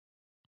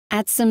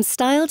Add some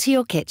style to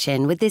your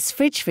kitchen with this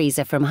fridge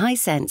freezer from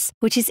Hisense,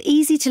 which is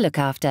easy to look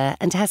after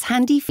and has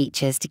handy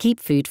features to keep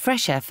food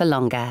fresher for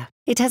longer.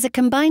 It has a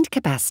combined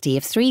capacity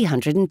of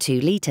 302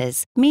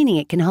 litres, meaning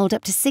it can hold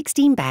up to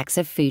 16 bags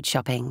of food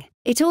shopping.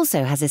 It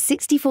also has a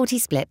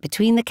 60-40 split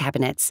between the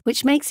cabinets,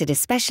 which makes it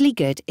especially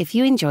good if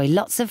you enjoy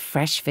lots of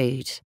fresh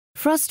food.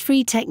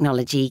 Frost-free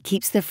technology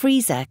keeps the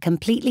freezer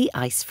completely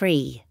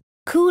ice-free.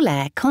 Cool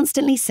air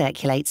constantly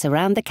circulates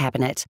around the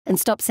cabinet and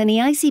stops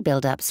any icy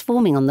buildups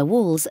forming on the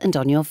walls and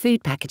on your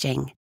food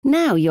packaging.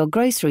 Now your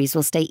groceries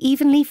will stay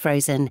evenly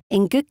frozen,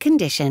 in good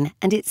condition,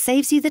 and it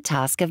saves you the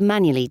task of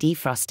manually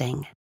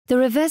defrosting. The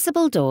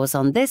reversible doors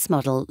on this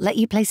model let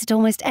you place it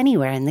almost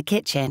anywhere in the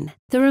kitchen.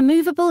 The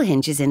removable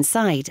hinges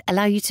inside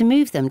allow you to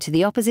move them to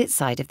the opposite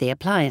side of the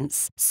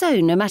appliance. So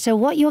no matter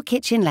what your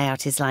kitchen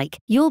layout is like,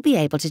 you'll be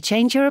able to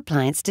change your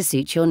appliance to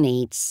suit your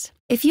needs.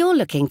 If you're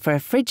looking for a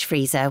fridge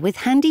freezer with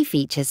handy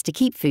features to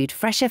keep food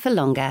fresher for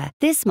longer,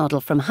 this model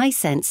from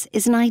Hisense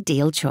is an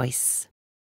ideal choice.